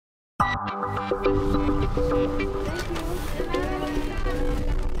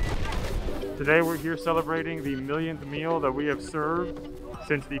Today we're here celebrating the millionth meal that we have served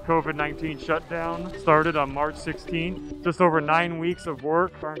since the COVID-19 shutdown started on March 16th. Just over 9 weeks of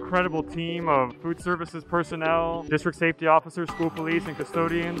work. Our incredible team of food services personnel, district safety officers, school police, and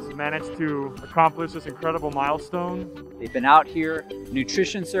custodians managed to accomplish this incredible milestone. They've been out here,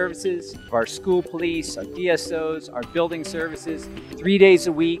 nutrition services, our school police, our DSOs, our building services, 3 days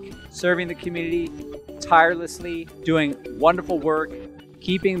a week, serving the community tirelessly, doing wonderful work,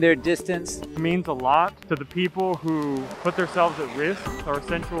 keeping their distance. It means a lot to the people who put themselves at risk, our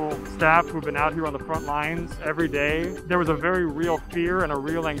essential staff who've been out here on the front lines every day. There was a very real fear and a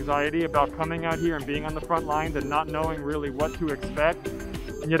real anxiety about coming out here and being on the front lines and not knowing really what to expect.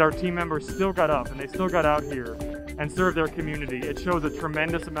 And yet our team members still got up and they still got out here and served their community. It shows a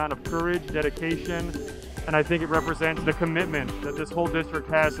tremendous amount of courage, dedication, and I think it represents the commitment that this whole district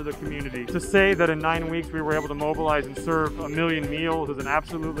has to the community. To say that in 9 weeks we were able to mobilize and serve 1 million meals is an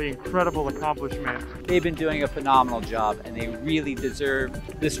absolutely incredible accomplishment. They've been doing a phenomenal job and they really deserve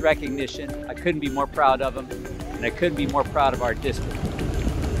this recognition. I couldn't be more proud of them and I couldn't be more proud of our district.